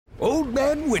Old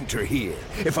Man Winter here.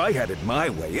 If I had it my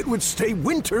way, it would stay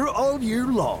winter all year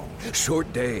long.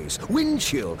 Short days, wind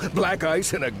chill, black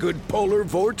ice, and a good polar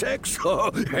vortex.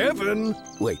 Oh, heaven!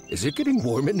 Wait, is it getting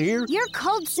warm in here? Your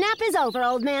cold snap is over,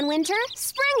 Old Man Winter.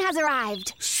 Spring has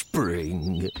arrived.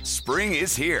 Spring. Spring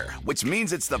is here, which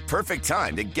means it's the perfect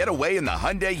time to get away in the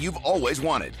Hyundai you've always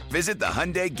wanted. Visit the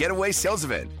Hyundai Getaway Sales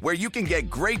Event, where you can get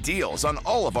great deals on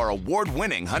all of our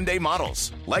award-winning Hyundai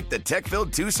models, like the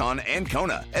tech-filled Tucson and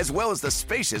Kona, as well as the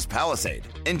spacious Palisade.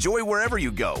 Enjoy wherever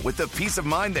you go with the peace of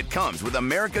mind that comes with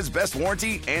America's best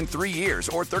warranty and 3 years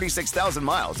or 36,000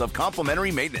 miles of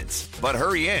complimentary maintenance. But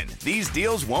hurry in, these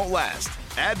deals won't last.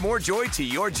 Add more joy to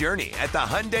your journey at the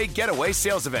Hyundai Getaway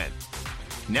Sales Event.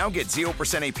 Now get 0%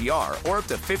 APR or up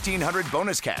to $1,500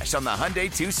 bonus cash on the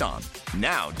Hyundai Tucson.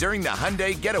 Now, during the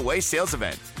Hyundai Getaway Sales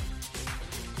Event.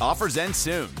 Offers end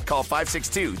soon. Call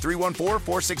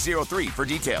 562-314-4603 for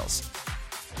details.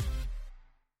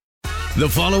 The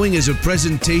following is a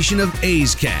presentation of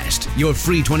A's Cast, your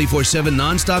free 24/7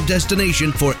 nonstop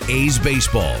destination for A's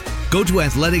baseball. Go to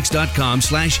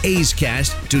athletics.com/A's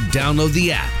Cast to download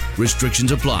the app.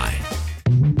 Restrictions apply.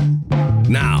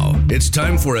 Now, it's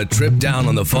time for a trip down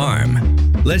on the farm.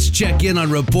 Let's check in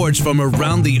on reports from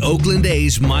around the Oakland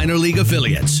A's minor league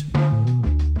affiliates.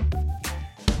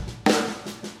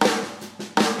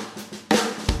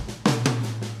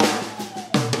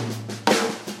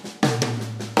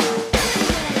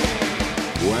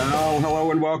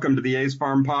 Welcome to the A's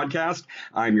Farm Podcast.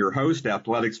 I'm your host,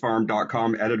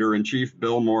 athleticsfarm.com editor-in-chief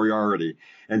Bill Moriarty.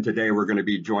 And today we're going to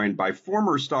be joined by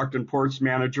former Stockton Ports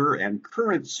manager and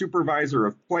current supervisor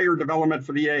of player development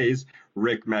for the A's,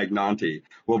 Rick Magnanti.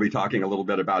 We'll be talking a little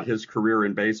bit about his career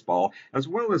in baseball, as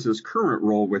well as his current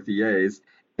role with the A's,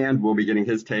 and we'll be getting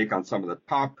his take on some of the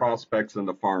top prospects in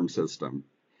the farm system.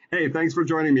 Hey, thanks for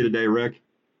joining me today, Rick.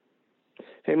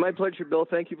 Hey, my pleasure, Bill.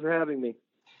 Thank you for having me.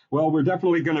 Well, we're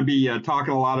definitely going to be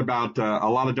talking a lot about a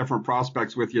lot of different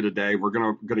prospects with you today. We're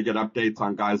going to get updates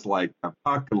on guys like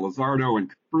Puck and Luzardo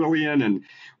and Caprillion, and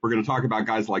we're going to talk about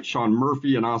guys like Sean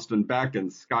Murphy and Austin Beck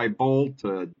and Sky Bolt,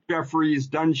 Jeffries,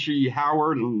 Dunshee,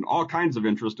 Howard, and all kinds of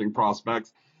interesting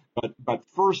prospects. But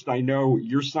first, I know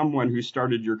you're someone who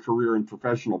started your career in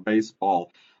professional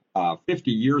baseball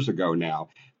 50 years ago now.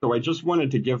 So I just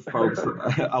wanted to give folks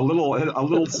a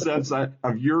little sense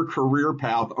of your career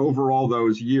path over all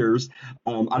those years.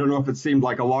 I don't know if it seemed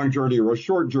like a long journey or a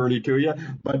short journey to you,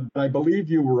 but I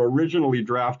believe you were originally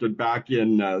drafted back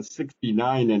in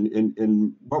 '69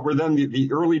 in what were then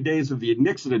the early days of the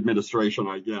Nixon administration,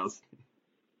 I guess.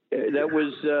 That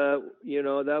was,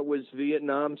 that was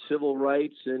Vietnam, civil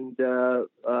rights, and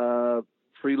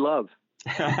free love.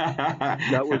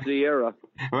 That was the era.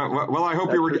 Well, I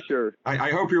hope you were. Sure. I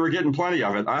hope you were getting plenty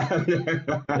of it.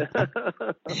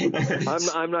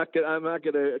 I'm not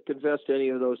gonna confess to any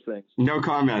of those things. No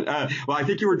comment. Well, I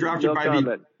think you were drafted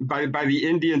by the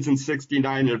Indians in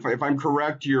 '69. If I'm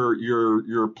correct,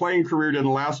 your playing career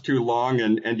didn't last too long,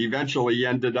 and eventually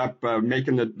ended up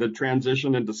making the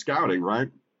transition into scouting,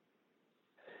 right?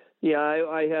 Yeah,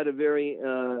 I had a very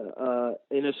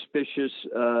inauspicious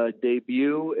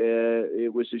debut.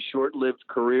 It was a short-lived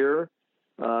career,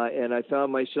 and I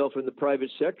found myself in the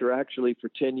private sector actually for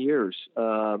 10 years.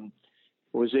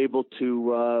 Was able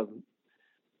to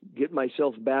get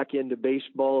myself back into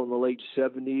baseball in the late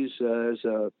 70s as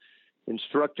a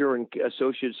instructor and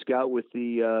associate scout with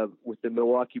the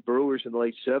Milwaukee Brewers in the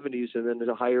late 70s, and then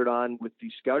hired on with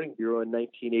the Scouting Bureau in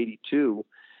 1982.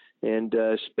 And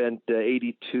spent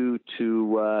 82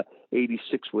 to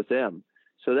 86 with them.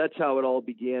 So that's how it all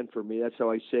began for me. That's how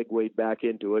I segued back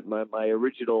into it. My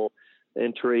original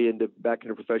entry back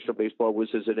into professional baseball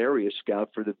was as an area scout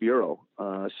for the Bureau.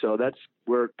 So that's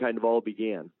where it kind of all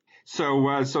began. So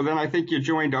then I think you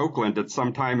joined Oakland at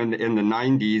some time in the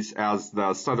 90s as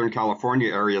the Southern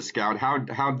California area scout.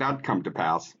 How'd that come to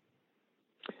pass?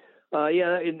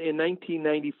 In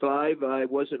 1995, I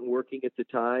wasn't working at the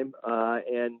time,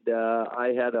 and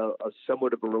I had a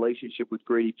somewhat of a relationship with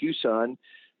Grady Fuson.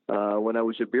 When I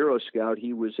was a bureau scout,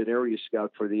 he was an area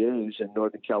scout for the A's in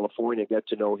Northern California. Got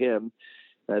to know him.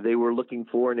 They were looking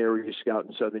for an area scout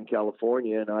in Southern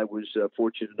California, and I was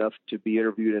fortunate enough to be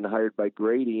interviewed and hired by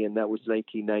Grady, and that was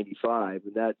 1995,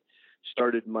 and that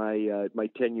started my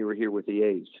tenure here with the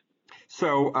A's.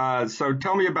 So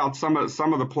tell me about some of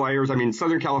the players. I mean,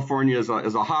 Southern California is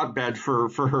a hotbed for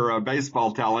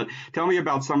baseball talent. Tell me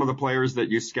about some of the players that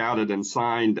you scouted and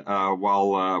signed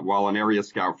while an area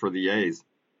scout for the A's.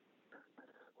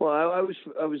 Well,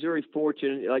 I was very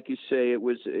fortunate, like you say.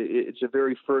 It's a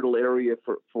very fertile area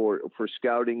for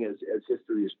scouting, as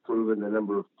history has proven. The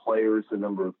number of players, the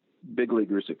number of big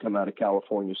leaguers that come out of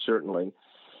California, certainly.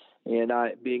 And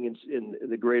I, being in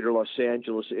the greater Los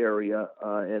Angeles area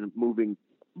and moving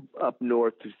up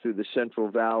north through the Central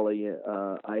Valley,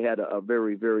 I had a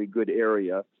very, very good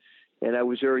area. And I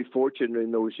was very fortunate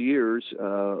in those years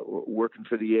working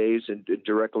for the A's and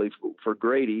directly for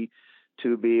Grady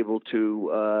to be able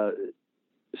to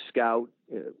scout,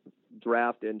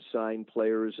 draft, and sign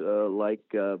players like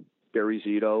Barry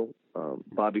Zito,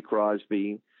 Bobby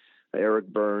Crosby, Eric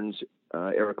Burns,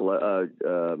 Ryan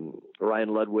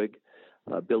Ludwig,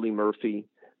 Billy Murphy,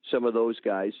 some of those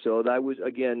guys. So that was,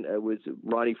 again, with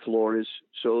Ronnie Flores.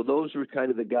 So those were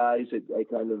kind of the guys that I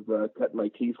kind of cut my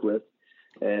teeth with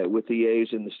the A's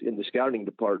in the scouting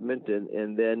department.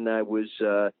 And then I was,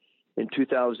 in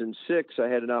 2006, I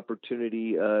had an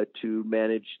opportunity to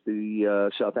manage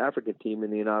the South African team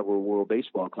in the inaugural World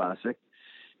Baseball Classic.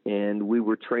 And we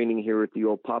were training here at the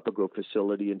old Papago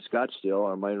facility in Scottsdale,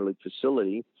 our minor league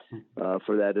facility,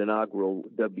 for that inaugural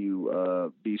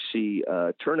WBC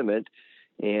tournament.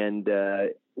 And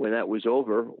when that was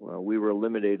over, we were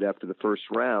eliminated after the first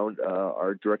round.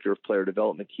 Our director of player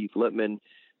development, Keith Lippman,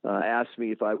 asked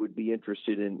me if I would be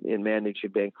interested in managing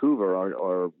Vancouver,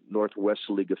 our Northwest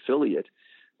League affiliate,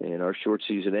 and our short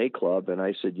season A club. And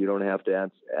I said, you don't have to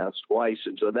ask twice.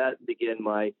 And so that began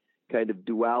my kind of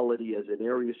duality as an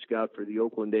area scout for the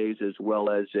Oakland A's as well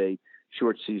as a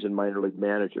short season minor league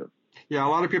manager. Yeah, a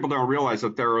lot of people don't realize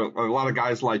that there are a lot of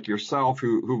guys like yourself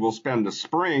who will spend the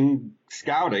spring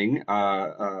scouting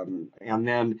and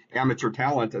then amateur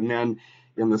talent, and then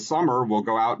in the summer will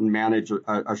go out and manage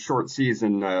a short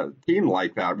season team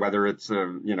like that, whether it's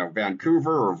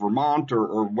Vancouver or Vermont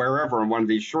or wherever in one of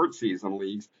these short season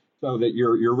leagues, so that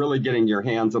you're really getting your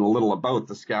hands on a little of both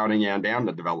the scouting end and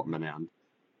the development end.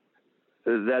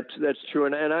 That's true,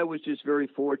 and I was just very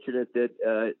fortunate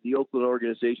that the Oakland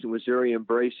organization was very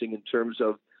embracing in terms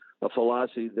of a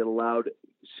philosophy that allowed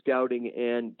scouting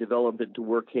and development to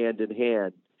work hand in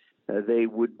hand. They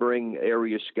would bring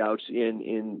area scouts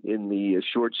in the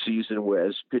short season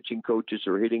as pitching coaches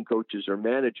or hitting coaches or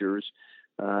managers,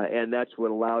 and that's what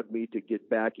allowed me to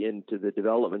get back into the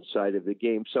development side of the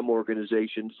game. Some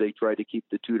organizations, they try to keep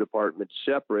the two departments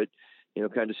separate,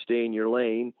 kind of stay in your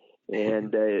lane.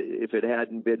 And if it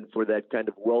hadn't been for that kind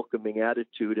of welcoming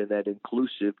attitude and that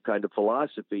inclusive kind of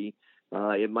philosophy,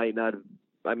 I might have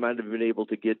been able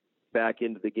to get back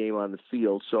into the game on the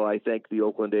field. So I thank the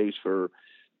Oakland A's for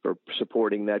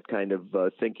supporting that kind of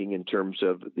thinking in terms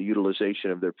of the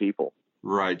utilization of their people.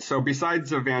 Right. So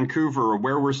besides Vancouver,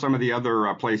 where were some of the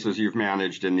other places you've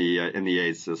managed in the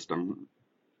A's system?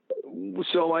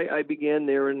 So I began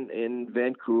there in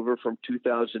Vancouver from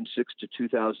 2006 to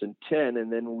 2010,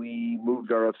 and then we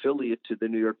moved our affiliate to the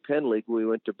New York Penn League. We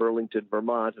went to Burlington,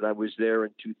 Vermont, and I was there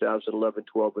in 2011,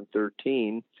 12, and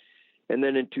 13. And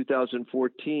then in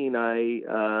 2014, I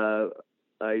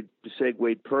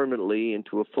segued permanently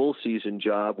into a full season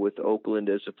job with Oakland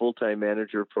as a full-time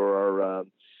manager for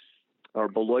our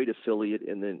Beloit affiliate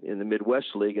in the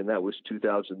Midwest League, and that was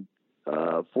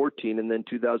 2014, and then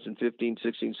 2015,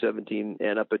 16, 17,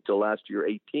 and up until last year,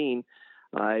 18,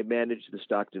 I managed the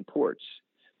Stockton Ports.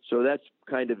 So that's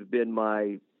kind of been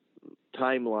my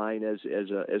timeline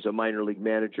as a minor league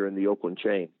manager in the Oakland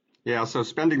chain. Yeah, so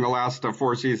spending the last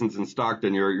 4 seasons in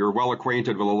Stockton, you're well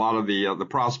acquainted with a lot of the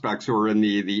prospects who are in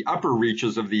the upper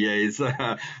reaches of the A's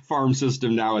farm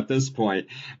system now at this point.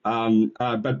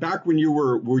 But back when you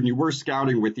were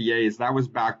scouting with the A's, that was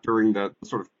back during the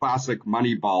sort of classic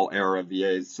Moneyball era of the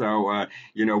A's. So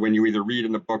when you either read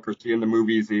in the book or see in the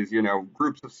movies these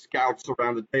groups of scouts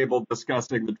around the table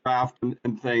discussing the draft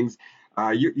and things.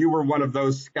 You were one of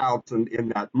those scouts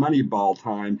in that Moneyball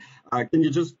time. Can you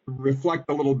just reflect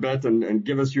a little bit and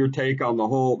give us your take on the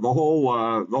whole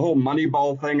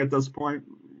Moneyball thing at this point?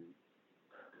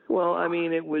 Well, I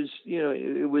mean, it was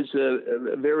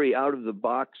a very out of the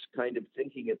box kind of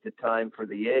thinking at the time for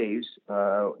the A's.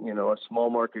 A small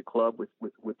market club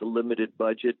with a limited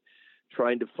budget,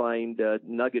 trying to find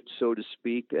nuggets, so to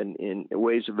speak, and in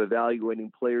ways of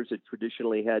evaluating players that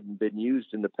traditionally hadn't been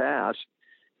used in the past.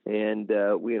 And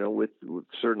with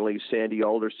certainly Sandy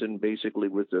Alderson basically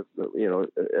was at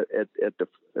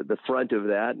the front of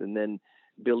that, and then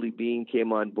Billy Beane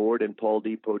came on board and Paul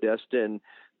D. Podesta, and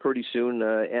pretty soon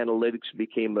analytics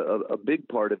became a big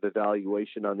part of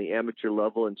evaluation on the amateur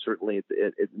level and certainly at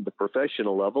the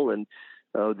professional level. And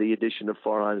the addition of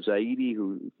Farhan Zaidi,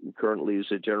 who currently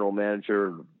is a general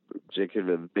manager, executive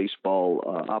of baseball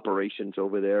operations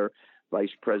over there,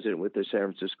 vice president with the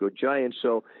San Francisco Giants.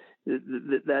 So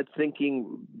that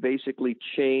thinking basically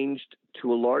changed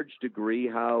to a large degree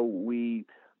how we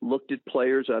looked at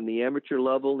players on the amateur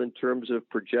level in terms of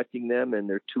projecting them and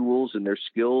their tools and their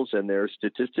skills and their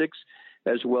statistics.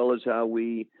 as well as how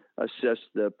we assess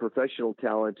the professional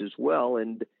talent as well.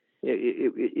 And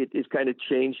it kind of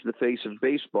changed the face of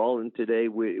baseball. And today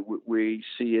we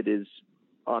see it as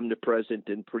omnipresent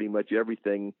in pretty much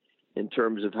everything in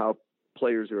terms of how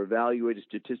players are evaluated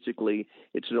statistically.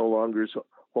 It's no longer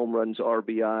home runs,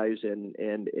 RBIs,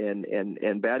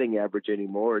 and batting average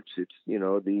anymore. It's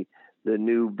the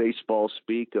new baseball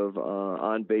speak of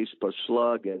on base plus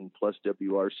slug and plus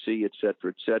WRC, et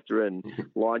cetera, and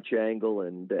launch angle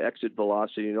and exit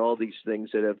velocity and all these things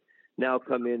that have now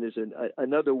come in as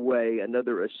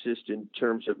another assist in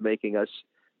terms of making us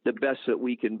the best that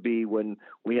we can be when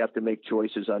we have to make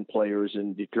choices on players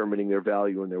and determining their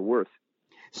value and their worth.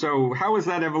 So how has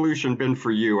that evolution been for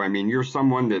you? I mean, you're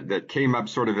someone that came up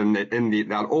sort of in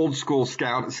that old school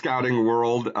scouting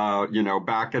world,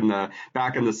 back in the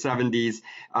 70s.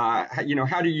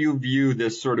 How do you view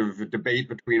this sort of debate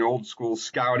between old school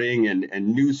scouting and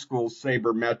new school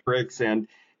sabermetrics,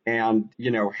 and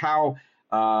how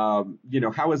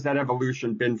has that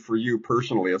evolution been for you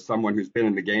personally as someone who's been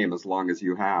in the game as long as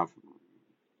you have?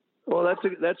 Well,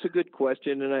 that's a good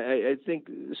question, and I think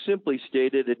simply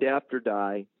stated, adapt or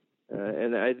die,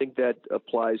 and I think that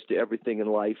applies to everything in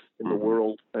life, in the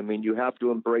world. I mean, you have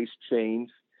to embrace change.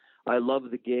 I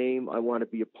love the game. I want to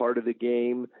be a part of the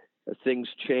game. Things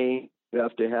change. You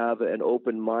have to have an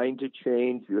open mind to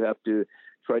change. You have to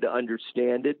try to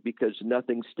understand it because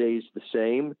nothing stays the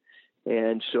same.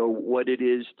 And so what it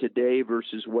is today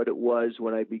versus what it was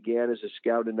when I began as a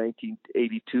scout in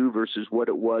 1982 versus what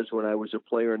it was when I was a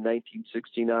player in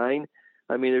 1969,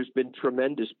 I mean, there's been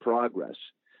tremendous progress.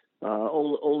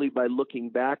 Only by looking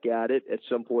back at it at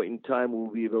some point in time will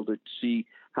we be able to see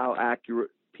how accurate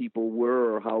people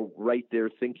were or how right their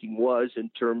thinking was in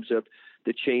terms of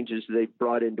the changes they've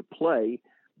brought into play.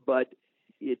 But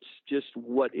it's just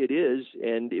what it is,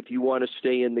 and if you want to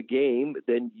stay in the game,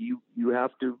 then you have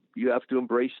to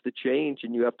embrace the change,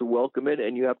 and you have to welcome it,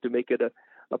 and you have to make it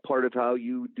a part of how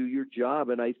you do your job.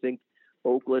 And I think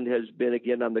Oakland has been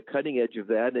again on the cutting edge of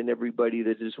that, and everybody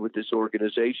that is with this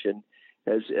organization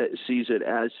sees it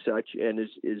as such and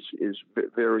is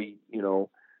very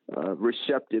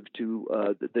receptive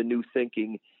to the new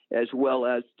thinking, as well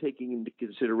as taking into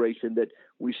consideration that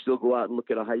we still go out and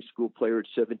look at a high school player at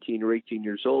 17 or 18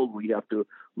 years old. We have to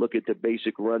look at the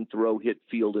basic run, throw, hit,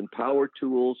 field, and power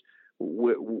tools.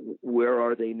 Where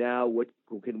are they now? What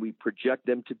can we project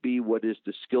them to be? What is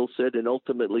the skill set? And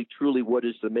ultimately, truly, what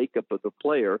is the makeup of the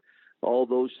player? All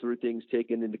those three things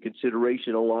taken into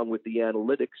consideration, along with the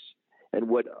analytics and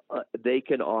what they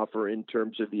can offer in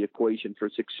terms of the equation for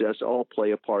success, all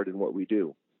play a part in what we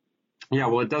do. Yeah,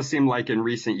 well, it does seem like in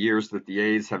recent years that the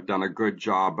A's have done a good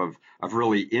job of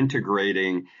really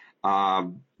integrating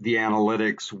the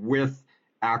analytics with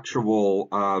actual,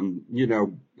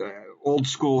 old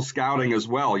school scouting as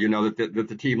well. That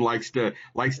the team likes to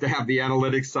have the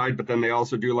analytics side, but then they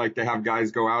also do like to have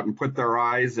guys go out and put their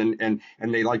eyes and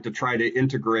they like to try to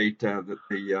integrate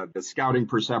the scouting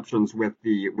perceptions with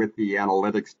the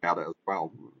analytics data as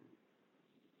well.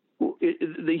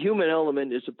 The human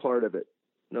element is a part of it.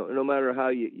 No matter how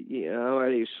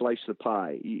you slice the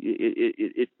pie,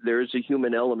 there is a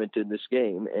human element in this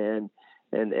game, and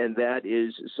that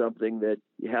is something that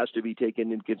has to be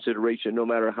taken into consideration. No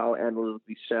matter how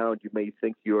analytically sound you may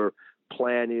think your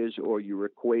plan is or your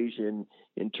equation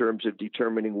in terms of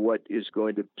determining what is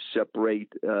going to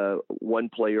separate one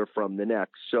player from the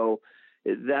next. So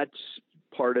that's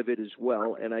part of it as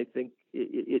well, and I think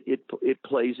it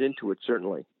plays into it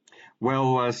certainly.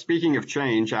 Well, speaking of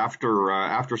change,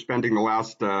 after spending the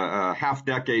last half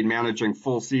decade managing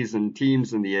full season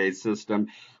teams in the A's system,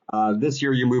 this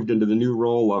year you moved into the new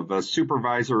role of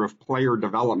supervisor of player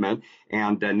development,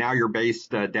 and now you're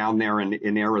based down there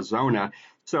in Arizona.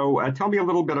 So tell me a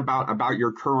little bit about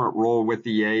your current role with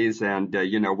the A's and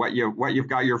what you've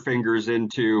got your fingers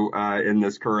into in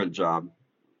this current job.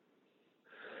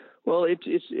 Well,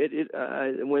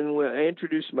 when I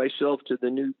introduced myself to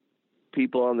the new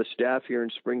people on the staff here in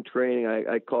spring training,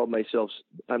 I called myself,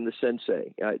 I'm the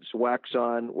sensei. It's wax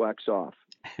on, wax off.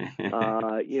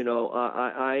 I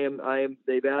am.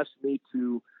 They've asked me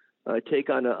to take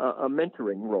on a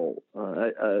mentoring role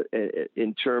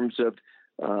in terms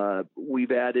of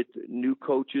we've added new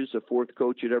coaches, a fourth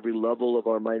coach at every level of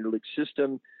our minor league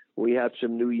system. We have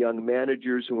some new young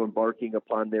managers who are embarking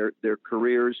upon their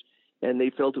careers, and they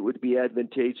felt it would be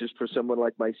advantageous for someone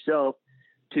like myself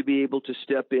to be able to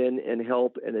step in and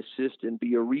help and assist and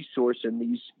be a resource in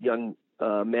these young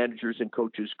managers and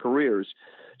coaches' careers.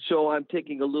 So I'm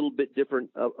taking a little bit different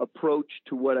approach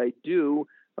to what I do.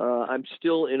 I'm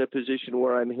still in a position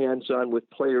where I'm hands-on with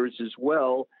players as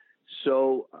well.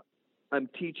 So I'm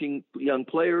teaching young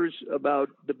players about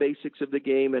the basics of the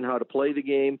game and how to play the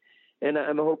game. And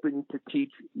I'm hoping to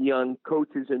teach young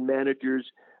coaches and managers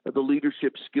the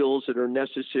leadership skills that are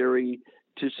necessary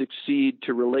to succeed,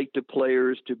 to relate to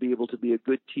players, to be able to be a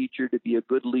good teacher, to be a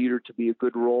good leader, to be a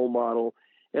good role model.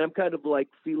 And I'm kind of like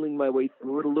feeling my way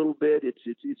through it a little bit.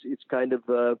 It's kind of,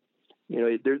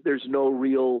 there's no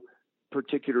real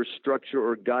particular structure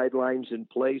or guidelines in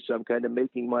place. I'm kind of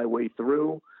making my way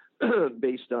through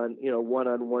based on,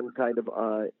 one-on-one kind of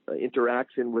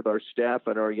interaction with our staff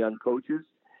and our young coaches.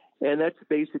 And that's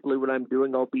basically what I'm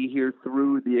doing. I'll be here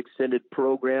through the extended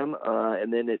program.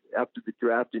 And then after the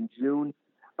draft in June,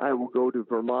 I will go to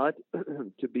Vermont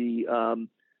to be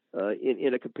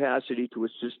in a capacity to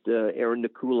assist Aaron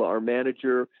Nakula, our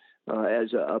manager,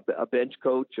 as a bench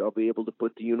coach. I'll be able to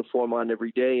put the uniform on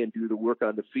every day and do the work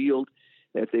on the field.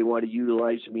 If they want to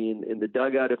utilize me in the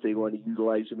dugout, if they want to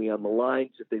utilize me on the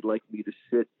lines, if they'd like me to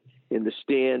sit in the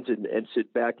stands and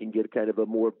sit back and get kind of a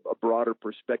broader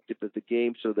perspective of the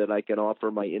game so that I can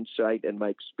offer my insight and my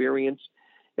experience.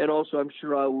 And also, I'm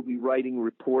sure I will be writing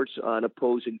reports on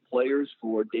opposing players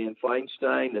for Dan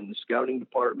Feinstein and the scouting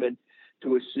department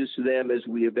to assist them as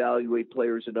we evaluate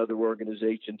players in other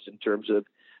organizations in terms of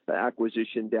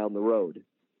acquisition down the road.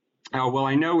 Well,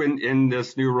 I know in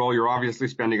this new role, you're obviously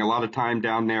spending a lot of time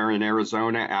down there in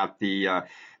Arizona at the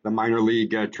minor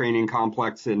league training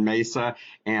complex in Mesa.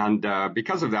 And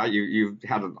because of that, you've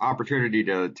had an opportunity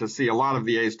to see a lot of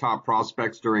the A's top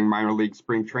prospects during minor league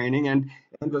spring training and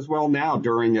as well now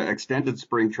during extended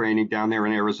spring training down there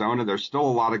in Arizona. There's still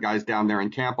a lot of guys down there in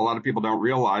camp. A lot of people don't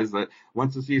realize that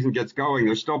once the season gets going,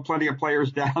 there's still plenty of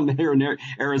players down there in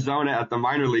Arizona at the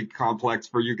minor league complex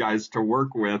for you guys to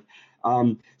work with.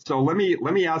 So let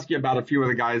me ask you about a few of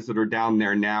the guys that are down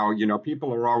there now. You know,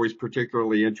 people are always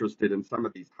particularly interested in some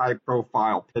of these high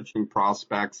profile pitching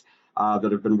prospects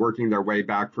that have been working their way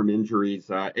back from injuries.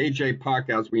 AJ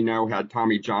Puk, as we know, had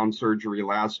Tommy John surgery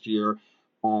last year.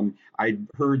 I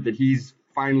heard that he's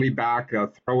finally back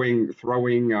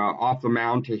throwing off the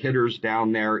mound to hitters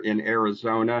down there in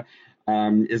Arizona.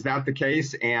 Is that the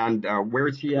case? And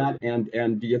where's he at?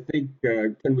 And do you think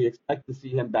can we expect to see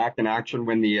him back in action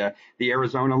when the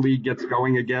Arizona League gets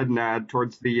going again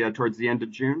towards the end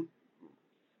of June?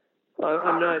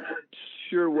 I'm not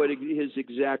sure what his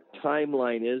exact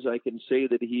timeline is. I can say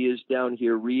that he is down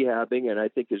here rehabbing, and I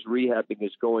think his rehabbing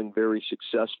is going very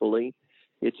successfully.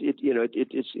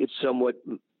 It's somewhat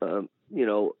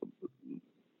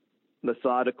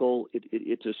methodical.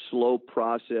 It's a slow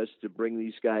process to bring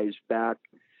these guys back.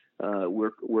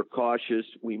 We're cautious.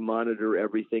 We monitor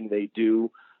everything they do.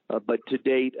 But to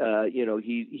date,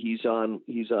 he's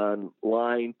on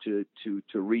line to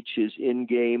reach his in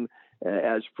game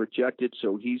as projected.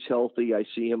 So he's healthy. I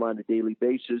see him on a daily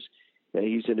basis.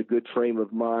 He's in a good frame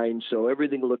of mind. So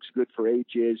everything looks good for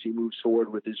AJ as he moves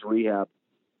forward with his rehab.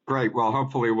 Great. Well,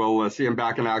 hopefully we'll see him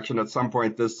back in action at some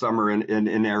point this summer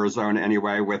in Arizona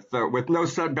anyway, with no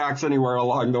setbacks anywhere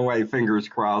along the way, fingers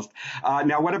crossed.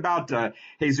 Now, what about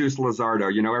Jesus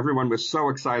Luzardo? You know, everyone was so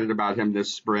excited about him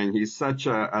this spring. He's such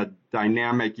a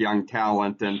dynamic young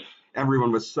talent, and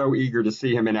everyone was so eager to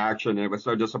see him in action. And it was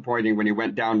so disappointing when he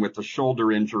went down with a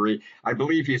shoulder injury. I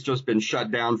believe he's just been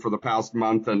shut down for the past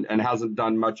month and hasn't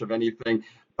done much of anything.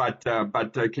 But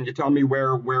can you tell me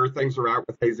where things are at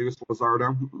with Jesus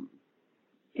Luzardo?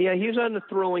 Yeah, he's on the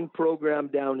throwing program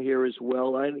down here as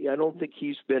well. I don't think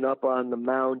he's been up on the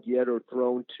mound yet or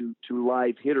thrown to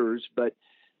live hitters, but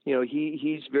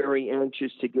he's very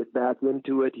anxious to get back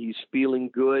into it. He's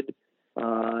feeling good,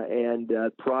 and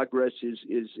progress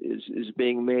is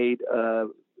being made.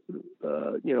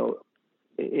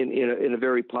 In a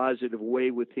very positive way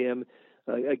with him.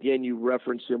 Again, you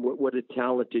referenced him. What a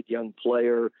talented young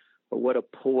player. What a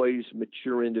poised,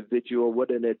 mature individual. What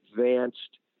an advanced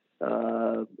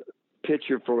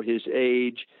pitcher for his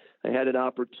age. I had an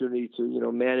opportunity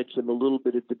to, manage him a little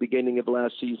bit at the beginning of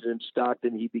last season in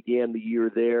Stockton. He began the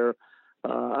year there.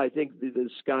 I think the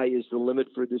sky is the limit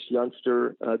for this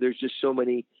youngster. There's just so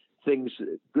many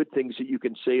good things that you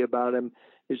can say about him.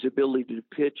 His ability to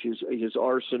pitch, his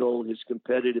arsenal, his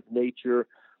competitive nature,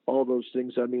 all those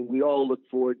things. I mean, we all look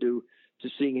forward to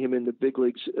seeing him in the big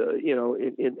leagues,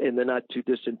 in the not too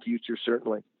distant future,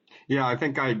 certainly. Yeah, I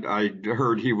think I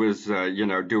heard he was,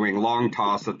 doing long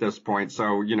toss at this point.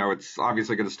 So, it's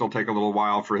obviously going to still take a little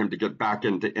while for him to get back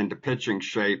into pitching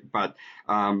shape. But,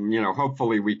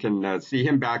 hopefully we can see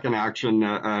him back in action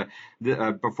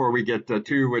before we get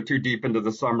too deep into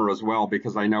the summer as well,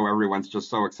 because I know everyone's just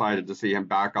so excited to see him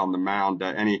back on the mound.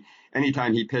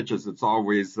 Anytime he pitches, it's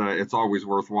always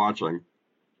worth watching.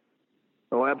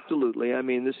 Oh, absolutely. I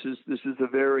mean, this is a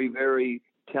very, very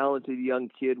talented young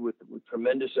kid with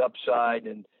tremendous upside,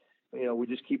 and we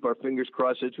just keep our fingers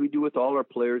crossed, as we do with all our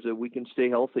players, that we can stay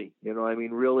healthy.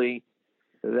 Really,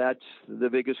 that's the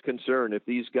biggest concern. If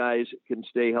these guys can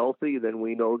stay healthy, then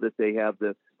we know that they have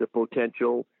the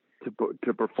potential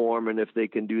to perform, and if they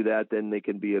can do that, then they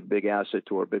can be a big asset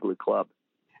to our big league club.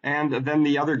 And then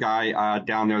the other guy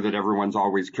down there that everyone's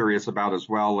always curious about as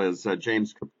well is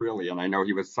James Kaprielian. I know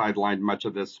he was sidelined much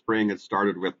of this spring. It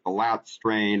started with the lat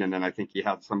strain, and then I think he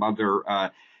had some other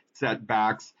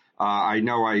setbacks. I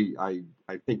know I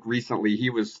think recently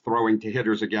he was throwing to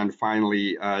hitters again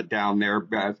finally down there.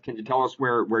 Can you tell us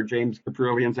where James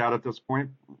Kaprielian's at this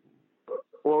point?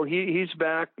 Well, he's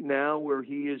back now where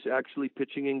he is actually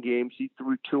pitching in games. He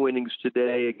threw 2 innings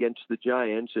today against the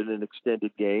Giants in an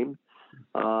extended game.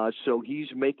 So he's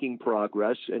making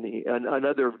progress, and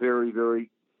another very,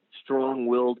 very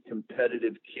strong-willed,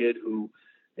 competitive kid who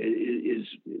is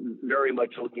very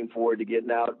much looking forward to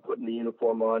getting out, putting the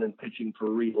uniform on, and pitching for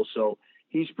real. So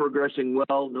he's progressing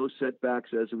well, no setbacks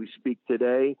as we speak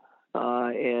today.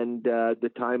 And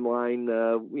the timeline,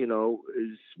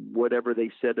 is whatever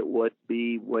they said it would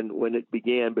be when it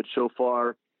began. But so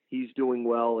far, he's doing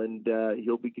well, and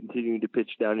he'll be continuing to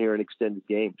pitch down here in extended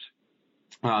games.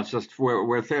 It's just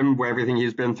with him, everything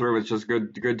he's been through, it's just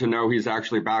good to know he's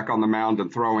actually back on the mound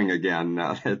and throwing again.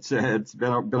 It's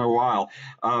been a while.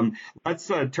 Let's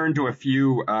turn to a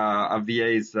few of the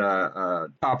A's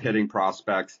top hitting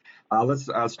prospects. Let's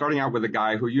starting out with a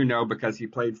guy who because he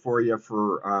played for you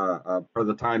for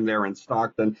the time there in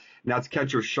Stockton, and that's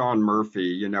catcher Sean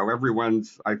Murphy.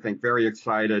 Everyone's, I think, very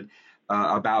excited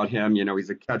about him. He's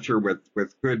a catcher with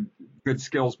good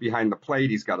skills behind the plate.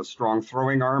 He's got a strong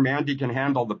throwing arm, and he can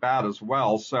handle the bat as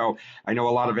well. So I know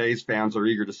a lot of A's fans are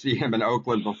eager to see him in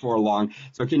Oakland before long.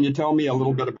 So can you tell me a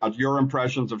little bit about your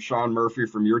impressions of Sean Murphy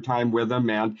from your time with him,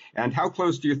 and how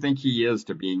close do you think he is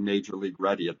to being major league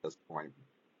ready at this point?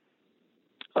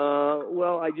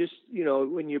 Well, I just,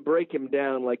 when you break him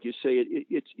down, like you say,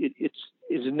 it's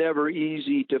never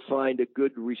easy to find a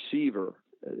good receiver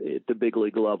at the big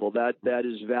league level. That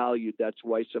is valued. That's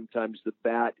why sometimes the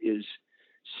bat is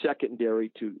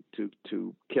secondary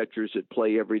to catchers that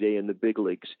play every day in the big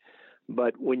leagues.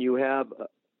 But when you have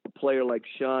a player like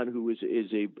Sean, who is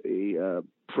a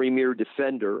premier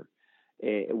defender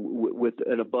with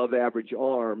an above average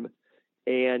arm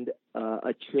and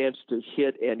a chance to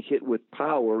hit with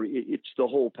power, it's the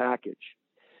whole package.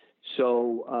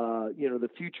 So, the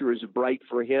future is bright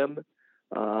for him.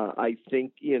 I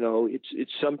think, it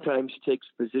sometimes takes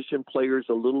position players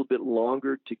a little bit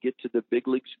longer to get to the big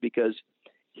leagues because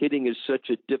hitting is such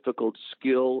a difficult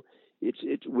skill.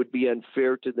 It would be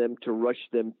unfair to them to rush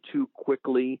them too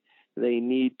quickly. They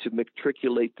need to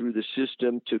matriculate through the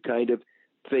system to kind of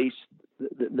face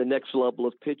the next level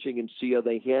of pitching and see how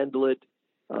they handle it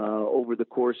over the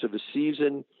course of a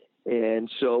season.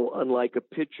 And so unlike a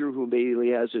pitcher who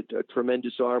maybe has a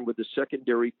tremendous arm with a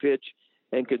secondary pitch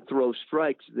and can throw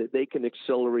strikes, that they can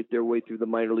accelerate their way through the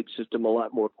minor league system a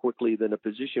lot more quickly than a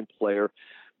position player.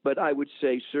 But I would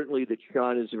say certainly that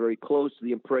Sean is very close.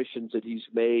 The impressions that he's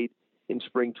made in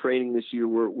spring training this year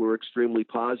were extremely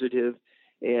positive.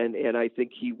 And I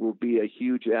think he will be a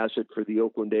huge asset for the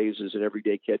Oakland A's as an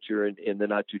everyday catcher in the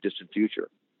not too distant future.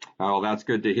 Oh, that's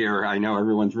good to hear. I know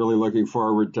everyone's really looking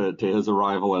forward to his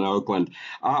arrival in Oakland.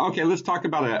 Okay, let's talk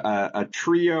about a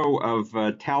trio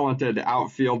of talented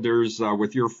outfielders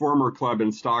with your former club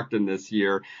in Stockton this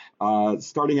year.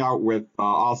 Starting out with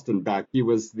Austin Beck. He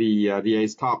was the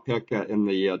A's top pick in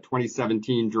the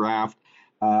 2017 draft.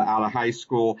 Out of high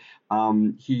school.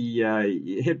 He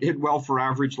hit well for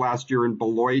average last year in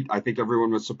Beloit. I think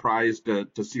everyone was surprised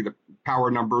to see the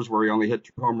power numbers where he only hit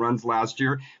 2 home runs last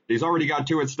year. He's already got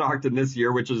 2 at Stockton this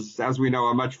year, which is, as we know,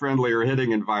 a much friendlier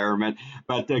hitting environment.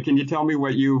 But can you tell me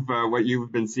what you've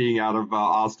been seeing out of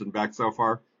Austin Beck so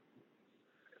far?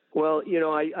 Well,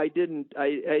 I didn't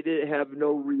have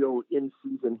no real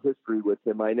in-season history with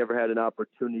him. I never had an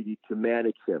opportunity to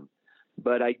manage him.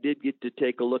 But I did get to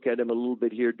take a look at him a little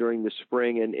bit here during the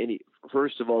spring, and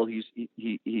first of all, he's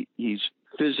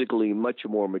physically much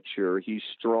more mature. He's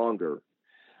stronger,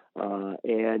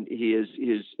 and his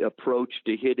approach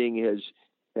to hitting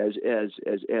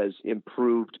has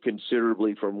improved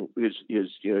considerably from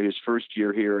his first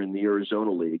year here in the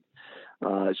Arizona League.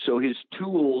 So his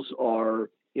tools are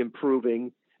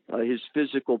improving. His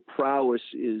physical prowess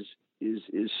is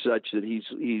such that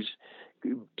he's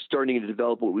starting to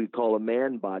develop what we call a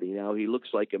man body now. He looks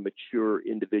like a mature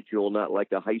individual, not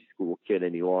like a high school kid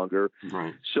any longer.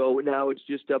 Right. So now it's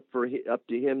just up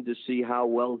to him to see how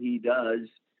well he does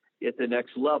at the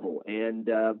next level. And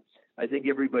I think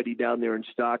everybody down there in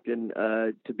Stockton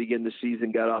to begin the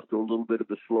season got off to a little bit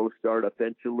of a slow start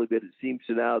offensively, but it seems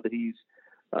now that he's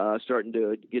starting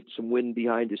to get some wind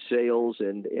behind his sails,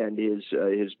 and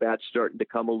his bat's starting to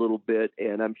come a little bit.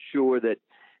 And I'm sure that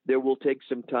there will take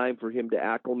some time for him to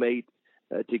acclimate,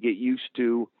 to get used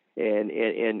to,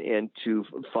 and to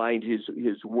find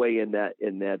his way in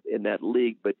that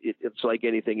league. But it's like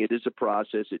anything; it is a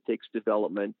process. It takes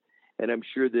development. And I'm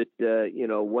sure that,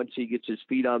 once he gets his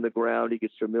feet on the ground, he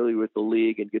gets familiar with the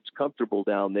league and gets comfortable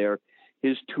down there,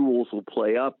 his tools will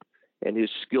play up and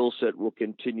his skill set will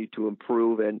continue to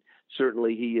improve. And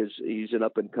certainly he's an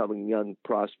up-and-coming young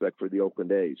prospect for the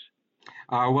Oakland A's.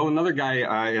 Well, another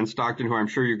guy in Stockton who I'm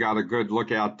sure you got a good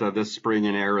look at this spring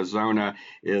in Arizona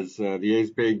is the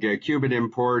A's big Cuban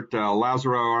import,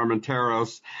 Lázaro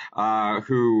Armenteros,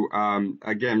 who,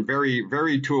 again, very,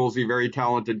 very toolsy, very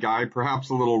talented guy,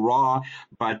 perhaps a little raw,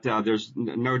 but there's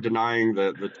no denying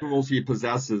the tools he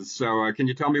possesses. So can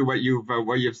you tell me what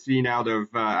you've seen out of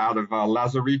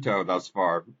Lazarito thus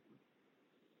far?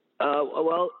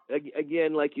 Well,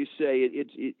 again, like you say,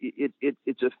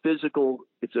 it's a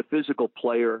physical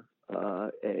player.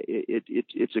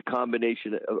 It's a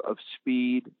combination of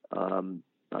speed,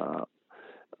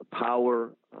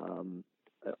 power,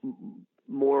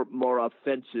 more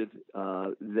offensive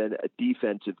than a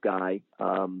defensive guy.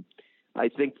 I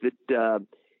think that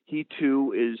he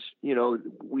too is,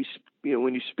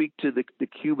 when you speak to the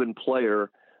Cuban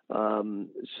player,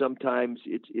 sometimes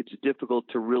it's difficult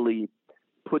to really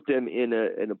put them in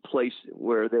a place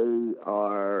where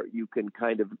you can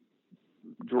kind of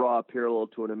draw a parallel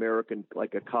to an American,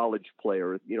 like a college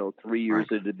player, 3 years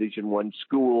at a Division I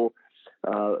school,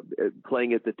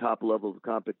 playing at the top level of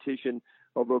competition.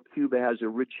 Although Cuba has a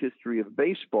rich history of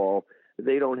baseball,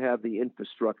 they don't have the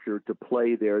infrastructure to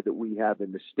play there that we have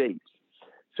in the States.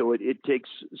 So it takes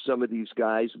some of these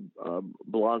guys,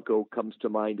 Blanco comes to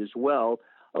mind as well,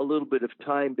 a little bit of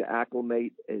time to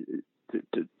acclimate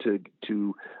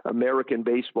to American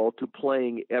baseball, to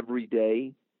playing every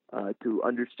day, to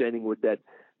understanding what that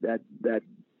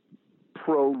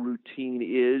pro routine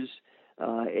is,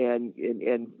 and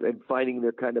finding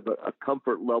their kind of a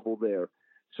comfort level there.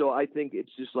 So I think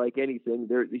it's just like anything.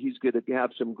 He's going to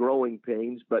have some growing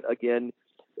pains, but again,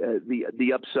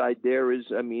 the upside there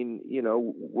is,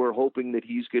 we're hoping that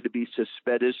he's going to be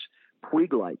Cespedes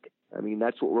Puig-like.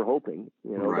 That's what we're hoping.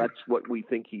 That's what we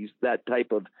think he's, that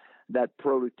type of, that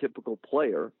prototypical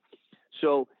player.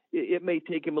 So it may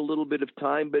take him a little bit of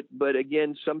time, but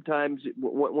again, sometimes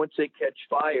once they catch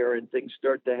fire and things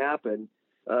start to happen,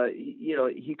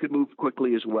 he could move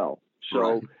quickly as well.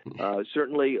 So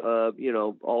certainly,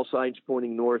 all signs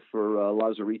pointing north for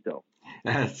Lazarito.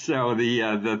 So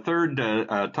the third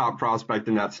top prospect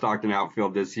in that Stockton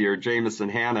outfield this year, Jamison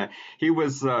Hanna, he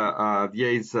was the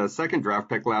A's second draft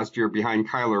pick last year behind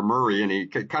Kyler Murray, and he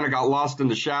kind of got lost in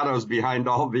the shadows behind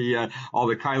all the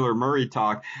Kyler Murray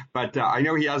talk. But I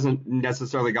know he hasn't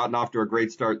necessarily gotten off to a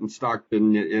great start in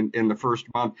Stockton in the first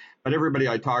month. But everybody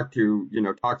I talk to,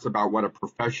 talks about what a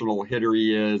professional hitter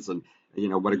he is, and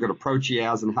what a good approach he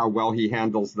has and how well he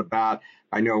handles the bat.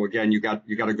 I know, again, you got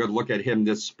a good look at him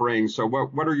this spring. So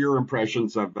what are your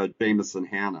impressions of Jamison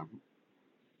Hanna?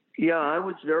 Yeah, I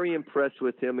was very impressed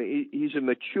with him. He's a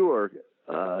mature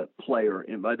player,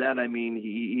 and by that I mean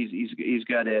he's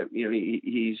got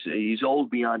he's old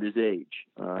beyond his age.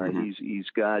 He's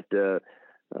got the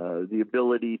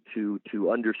ability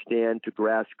to understand, to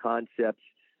grasp concepts.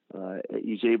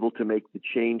 He's able to make the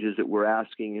changes that we're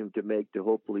asking him to make to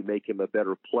hopefully make him a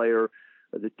better player.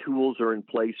 The tools are in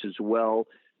place as well.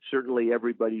 Certainly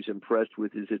everybody's impressed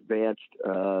with his advanced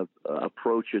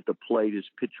approach at the plate, his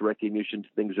pitch recognition,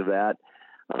 things of that,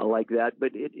 like that.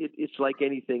 But it's like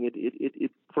anything.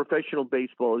 Professional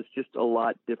baseball is just a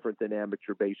lot different than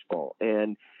amateur baseball.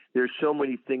 And there's so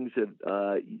many things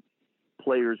that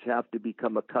players have to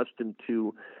become accustomed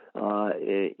to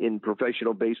in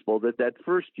professional baseball that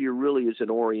first year really is an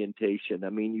orientation.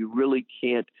 You really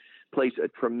can't place a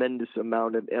tremendous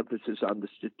amount of emphasis on the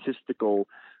statistical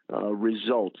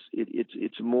results.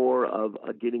 It's more of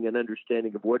getting an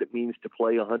understanding of what it means to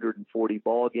play 140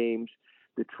 ball games,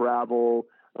 the travel,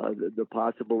 the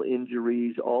possible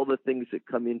injuries, all the things that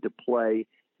come into play.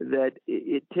 That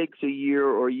it takes a year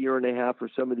or a year and a half for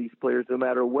some of these players, no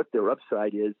matter what their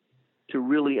upside is, to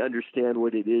really understand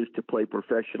what it is to play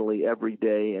professionally every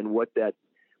day and what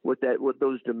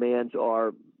those demands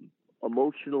are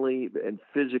emotionally and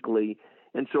physically.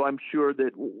 And so I'm sure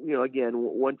that, again,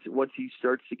 once he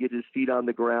starts to get his feet on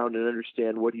the ground and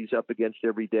understand what he's up against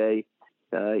every day,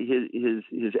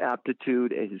 his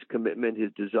aptitude and his commitment,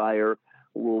 his desire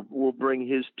will bring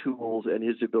his tools and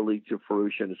his ability to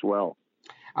fruition as well.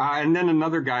 And then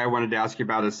another guy I wanted to ask you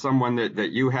about is someone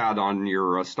that you had on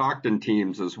your Stockton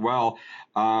teams as well,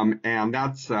 and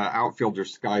that's outfielder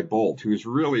Skye Bolt, who's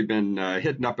really been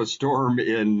hitting up a storm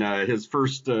in his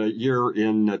first year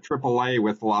in AAA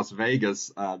with Las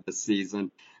Vegas this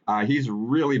season. He's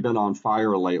really been on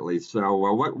fire lately. So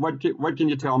what can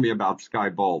you tell me about Skye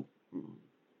Bolt?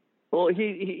 Well,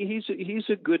 he's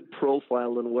a good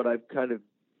profile in what I've kind of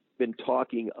been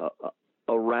talking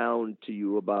around to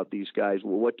you about these guys.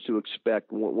 Well, what to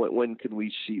expect? When can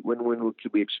we see? When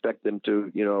could we expect them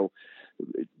to?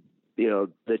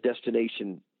 The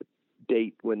destination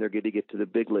date when they're going to get to the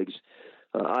big leagues.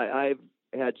 I've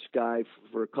had Skye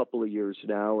for a couple of years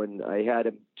now, and I had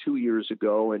him 2 years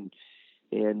ago, and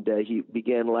he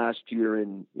began last year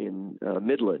in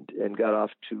Midland and got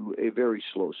off to a very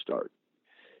slow start.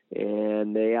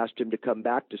 And they asked him to come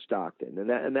back to Stockton, and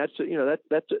that's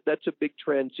a big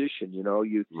transition.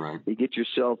 You get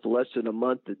yourself less than a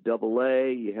month at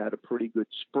Double-A. You had a pretty good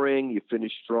spring. You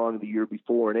finished strong the year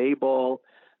before in A-ball.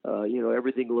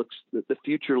 Everything the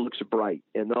future looks bright,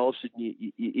 and all of a sudden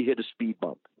you hit a speed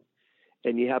bump,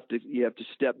 and you have to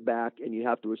step back and you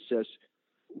have to assess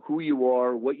who you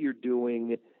are, what you're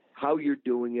doing, how you're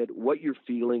doing it, what you're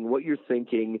feeling, what you're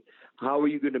thinking. How are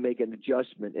you going to make an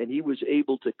adjustment? And he was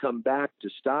able to come back to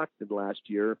Stockton last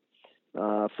year,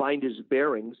 find his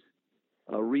bearings,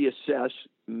 reassess,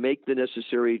 make the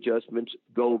necessary adjustments,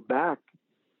 go back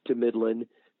to Midland,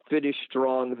 finish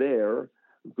strong there,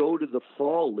 go to the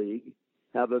fall league,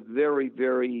 have a very,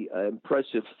 very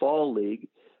impressive fall league,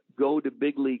 go to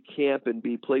big league camp and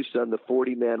be placed on the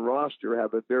 40-man roster,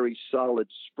 have a very solid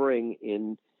spring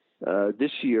in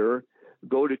this year,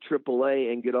 go to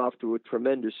AAA and get off to a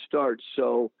tremendous start.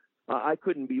 So I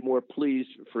couldn't be more pleased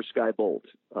for Skye Bolt.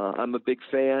 I'm a big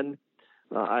fan.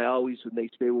 I always, when they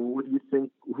say, well, what do you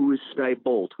think? Who is Skye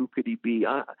Bolt? Who could he be?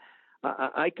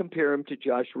 I compare him to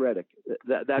Josh Reddick.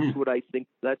 That's what I think.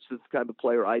 That's the kind of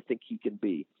player I think he can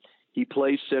be. He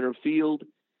plays center field.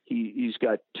 He's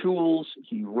got tools.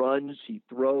 He runs. He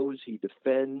throws. He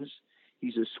defends.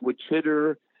 He's a switch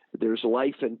hitter. There's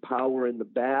life and power in the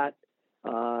bat.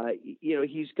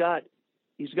 He's got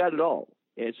it all.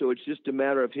 And so it's just a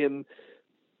matter of him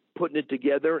putting it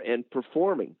together and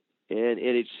performing. And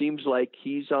it seems like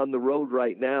he's on the road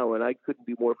right now. And I couldn't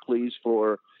be more pleased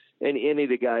for any of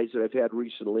the guys that I've had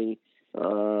recently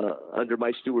under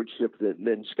my stewardship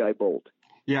than Skye Bolt.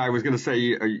 Yeah, I was going to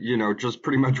say, just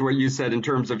pretty much what you said in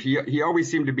terms of he always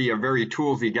seemed to be a very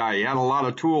toolsy guy. He had a lot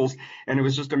of tools, and it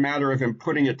was just a matter of him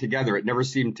putting it together. It never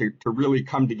seemed to really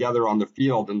come together on the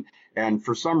field. And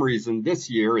for some reason this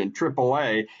year in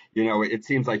AAA, it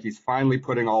seems like he's finally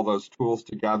putting all those tools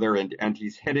together, and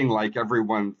he's hitting like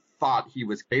everyone thought he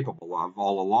was capable of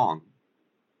all along.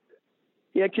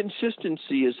 Yeah,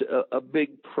 consistency is a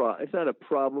big it's not a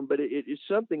problem, but it is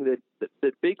something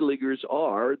that big leaguers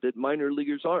are that minor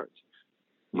leaguers aren't.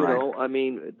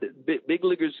 Big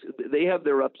leaguers, they have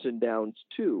their ups and downs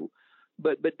too,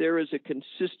 but there is a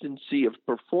consistency of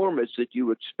performance that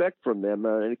you expect from them.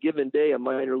 On a given day, a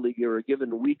minor leaguer, a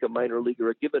given week, a minor leaguer,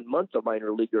 a given month, a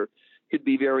minor leaguer could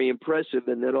be very impressive,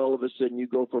 and then all of a sudden you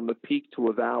go from a peak to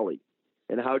a valley.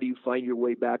 And how do you find your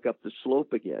way back up the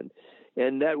slope again?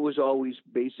 And that was always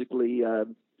basically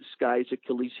Skye's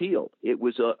Achilles heel. It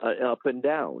was an up and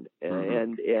down,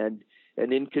 and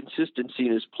inconsistency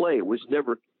in his play. It was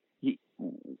never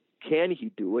can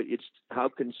he do it? It's how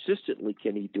consistently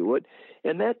can he do it,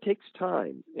 and that takes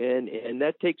time, and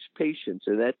that takes patience,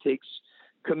 and that takes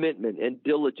commitment and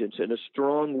diligence and a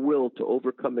strong will to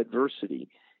overcome adversity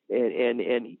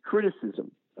and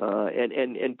criticism.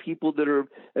 And people that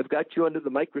have got you under the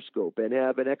microscope and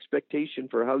have an expectation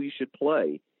for how you should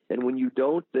play, and when you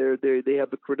don't, they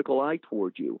have a critical eye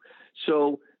toward you.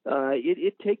 So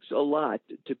it takes a lot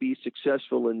to be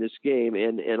successful in this game,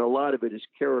 and a lot of it is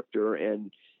character,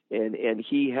 and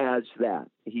he has that.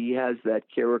 He has that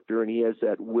character, and he has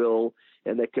that will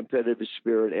and that competitive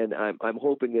spirit. And I'm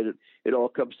hoping that it all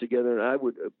comes together.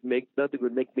 And nothing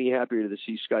would make me happier to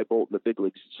see Skye Bolt in the big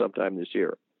leagues sometime this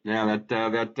year. Yeah,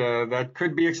 that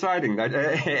could be exciting.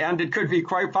 And it could be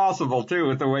quite possible too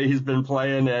with the way he's been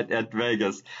playing at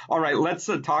Vegas. All right, let's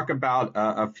talk about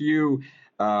a few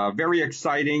very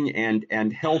exciting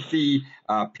and healthy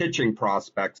pitching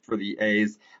prospects for the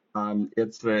A's.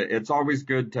 It's always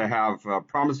good to have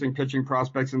promising pitching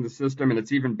prospects in the system, and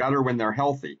it's even better when they're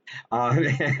healthy.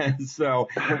 So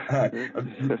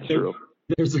That's true.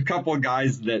 There's a couple of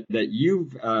guys that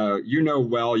you've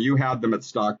well. You had them at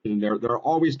Stockton. They're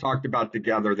always talked about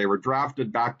together. They were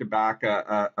drafted back to back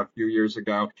a few years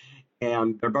ago.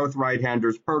 and they're both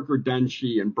right-handers, Parker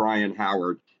Dunshee and Brian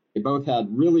Howard. They both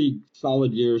had really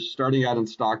solid years, starting out in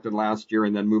Stockton last year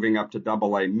and then moving up to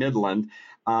Double-A Midland.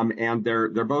 And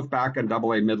they're both back in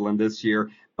Double-A Midland this year.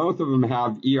 Both of them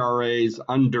have ERAs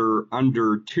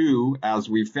under 2 as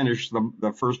we finish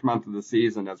the first month of the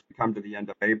season, as we come to the end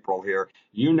of April here.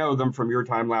 You know them from your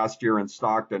time last year in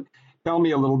Stockton. Tell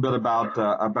me a little bit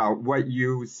about what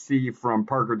you see from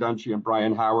Parker Dunshee and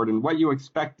Brian Howard and what you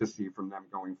expect to see from them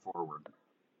going forward.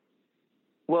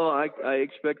 Well, I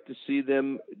expect to see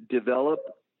them develop,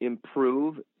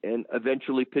 improve, and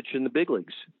eventually pitch in the big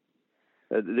leagues.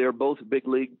 They're both big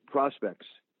league prospects,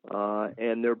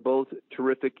 and they're both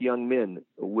terrific young men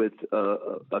with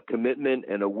a commitment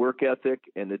and a work ethic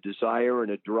and a desire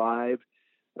and a drive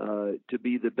to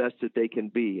be the best that they can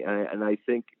be. And I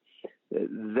think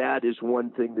that is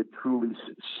one thing that truly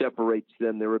separates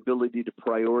them, their ability to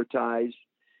prioritize,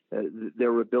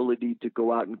 their ability to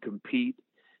go out and compete,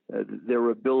 their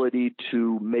ability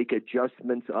to make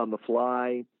adjustments on the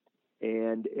fly,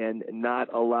 and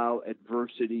not allow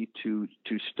adversity to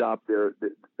stop their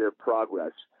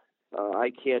progress.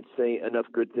 I can't say enough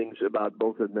good things about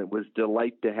both of them. It was a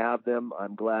delight to have them.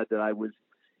 I'm glad that I was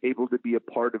able to be a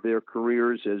part of their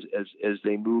careers as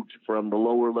they moved from the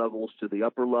lower levels to the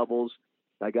upper levels.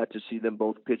 I got to see them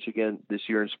both pitch again this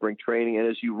year in spring training. And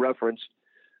as you referenced,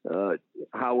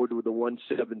 Howard with a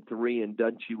 1.73 and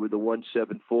Dunshee with a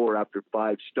 1.74 after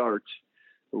 5 starts.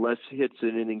 Less hits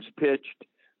and innings pitched.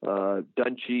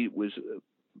 Dunshee was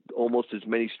almost as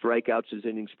many strikeouts as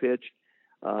innings pitched.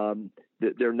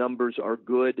 Their numbers are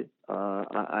good.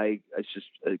 I just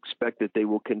expect that they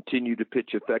will continue to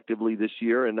pitch effectively this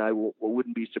year, and I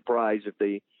wouldn't be surprised if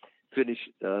they finish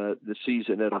the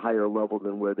season at a higher level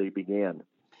than where they began.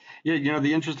 Yeah,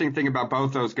 the interesting thing about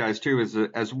both those guys, too, is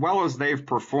that as well as they've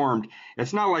performed,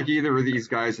 it's not like either of these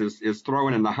guys is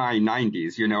throwing in the high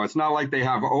 90s. It's not like they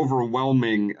have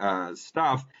overwhelming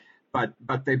stuff,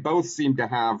 but they both seem to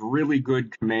have really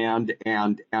good command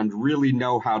and really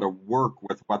know how to work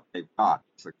with what they've got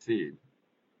to succeed.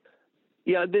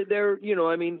 Yeah, they're,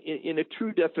 in a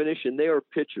true definition, they are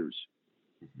pitchers.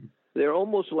 Mm-hmm. They're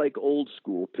almost like old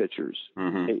school pitchers.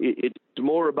 Mm-hmm. It's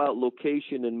more about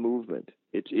location and movement.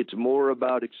 It's more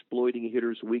about exploiting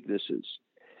hitters' weaknesses.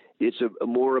 It's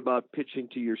more about pitching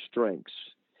to your strengths.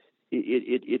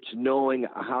 It's knowing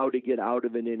how to get out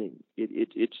of an inning. Those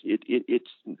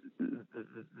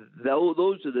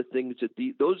are the things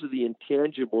those are the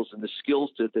intangibles and the skill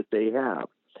set that they have.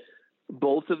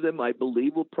 Both of them, I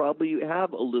believe, will probably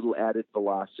have a little added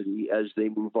velocity as they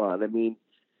move on. I mean,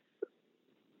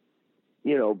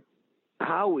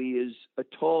 Howie is a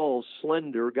tall,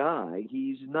 slender guy.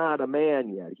 He's not a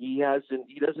man yet. He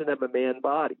doesn't have a man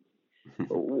body.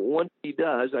 Once he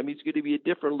does, he's going to be a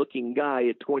different looking guy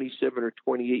at 27 or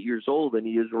 28 years old than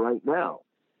he is right now.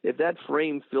 If that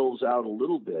frame fills out a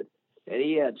little bit and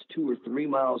he adds 2 or 3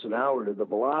 miles an hour to the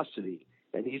velocity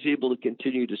and he's able to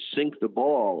continue to sink the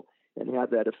ball and have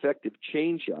that effective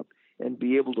changeup and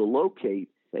be able to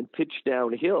locate and pitch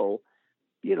downhill,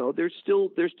 there's still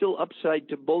upside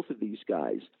to both of these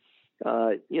guys.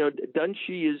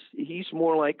 Dunshee he's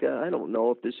more like I don't know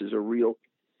if this is a real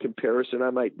comparison. I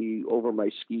might be over my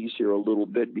skis here a little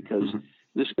bit because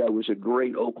this guy was a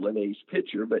great Oakland A's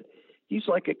pitcher, but he's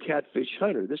like a catfish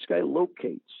hunter. This guy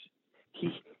locates.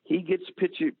 He gets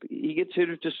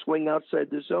hitters to swing outside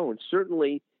the zone.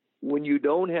 Certainly, when you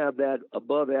don't have that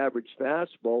above average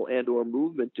fastball and or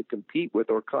movement to compete with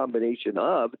or combination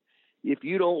of, if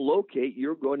you don't locate,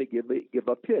 you're going to give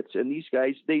up hits. And these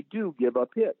guys, they do give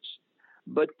up hits.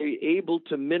 But they're able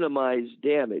to minimize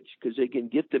damage because they can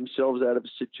get themselves out of a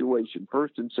situation.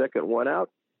 First and second one out,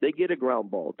 they get a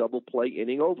ground ball, double play,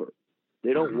 inning over.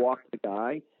 They don't walk the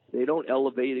guy. They don't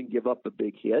elevate and give up a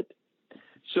big hit.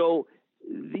 So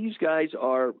these guys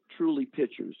are truly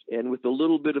pitchers. And with a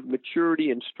little bit of maturity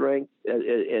and strength,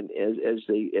 and as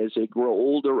they grow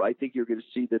older, I think you're going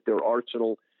to see that their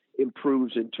arsenal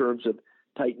improves in terms of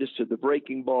tightness to the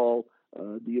breaking ball,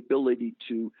 the ability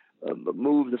to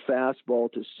move the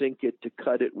fastball, to sink it, to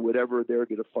cut it, whatever they're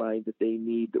going to find that they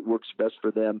need that works best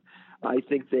for them. I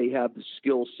think they have the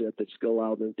skill set that's going to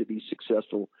allow them to be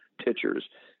successful pitchers.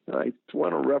 I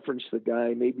want to reference the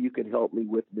guy, maybe you can help me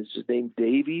with his name,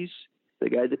 Davies, the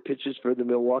guy that pitches for the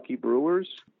Milwaukee Brewers.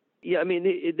 Yeah,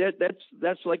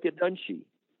 that's like a Dunshee.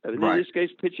 Right. This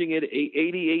guy's pitching at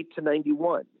 88 to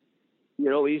 91.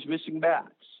 He's missing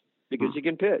bats because he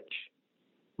can pitch.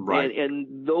 Right.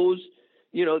 And those,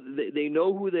 they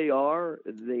know who they are.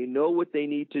 They know what they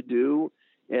need to do,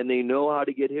 and they know how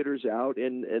to get hitters out,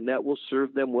 and that will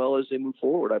serve them well as they move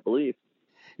forward, I believe.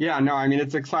 Yeah, no, I mean,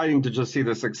 it's exciting to just see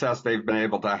the success they've been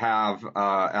able to have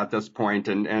at this point,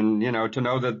 and to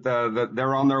know that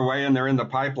they're on their way and they're in the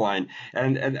pipeline.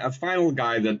 And a final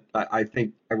guy that I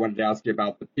think I wanted to ask you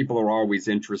about that people are always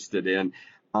interested in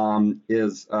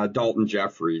is Daulton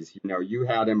Jefferies. You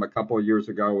had him a couple of years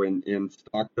ago in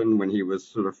Stockton when he was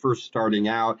sort of first starting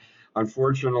out.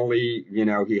 Unfortunately,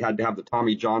 he had to have the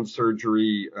Tommy John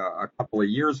surgery a couple of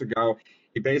years ago.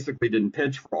 He basically didn't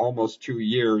pitch for almost 2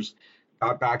 years.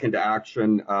 Got back into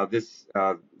action this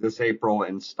April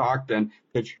in Stockton,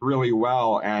 pitched really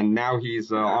well, and now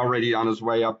he's already on his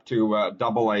way up to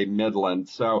Double-A Midland.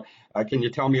 So can you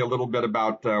tell me a little bit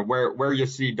about where you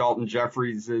see Daulton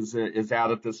Jefferies is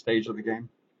at this stage of the game?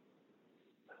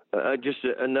 Just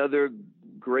another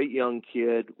great young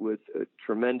kid with a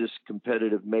tremendous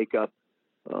competitive makeup,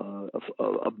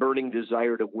 a burning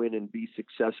desire to win and be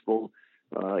successful,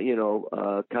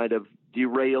 kind of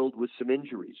derailed with some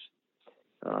injuries.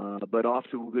 But off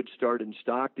to a good start in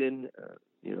Stockton.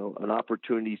 An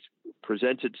opportunity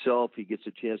presents itself. He gets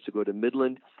a chance to go to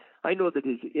Midland. I know that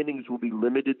his innings will be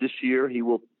limited this year. He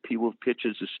will pitch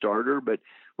as a starter, but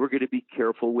we're going to be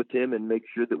careful with him and make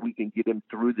sure that we can get him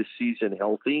through the season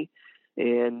healthy.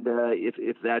 And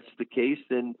if that's the case,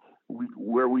 then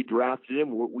where we drafted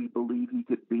him, what we believe he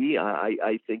could be,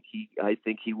 I think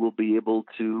he will be able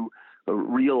to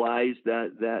realize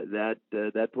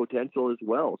that potential as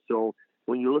well. So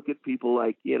when you look at people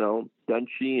like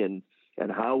Dunshee and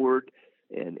Howard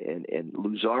and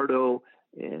Luzardo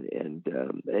and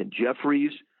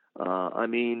Jefferies, I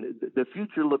mean the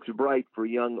future looks bright for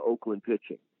young Oakland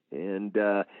pitching, and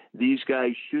these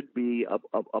guys should be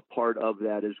a part of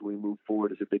that as we move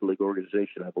forward as a big league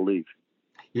organization, I believe.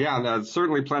 Yeah, there's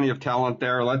certainly plenty of talent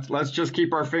there. Let's just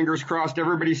keep our fingers crossed.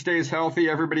 Everybody stays healthy.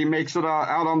 Everybody makes it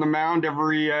out on the mound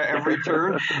every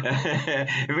turn.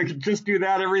 If we could just do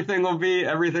that, everything will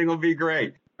be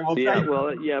great. From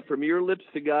your lips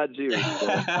to God's ears. So.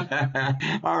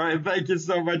 All right, thank you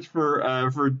so much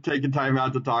for taking time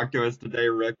out to talk to us today,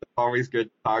 Rick. It's always good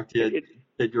to talk to you,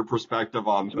 get your perspective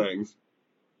on things.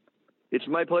 It's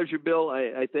my pleasure, Bill.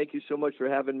 I thank you so much for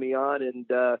having me on, and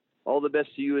all the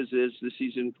best to you as the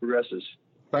season progresses.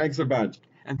 Thanks a bunch.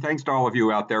 And thanks to all of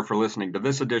you out there for listening to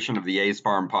this edition of the A's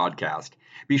Farm Podcast.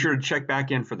 Be sure to check back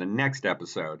in for the next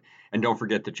episode. And don't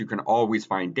forget that you can always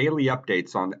find daily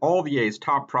updates on all the A's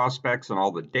top prospects and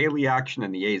all the daily action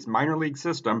in the A's minor league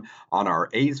system on our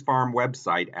A's Farm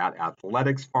website at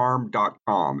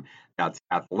athleticsfarm.com. That's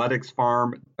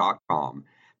athleticsfarm.com.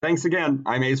 Thanks again.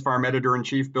 I'm A's Farm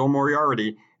Editor-in-Chief Bill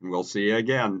Moriarty, and we'll see you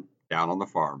again down on the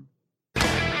farm.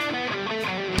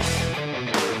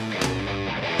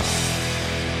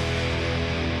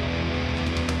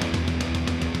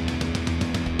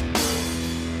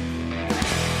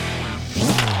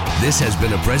 This has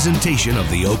been a presentation of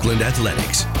the Oakland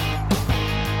Athletics.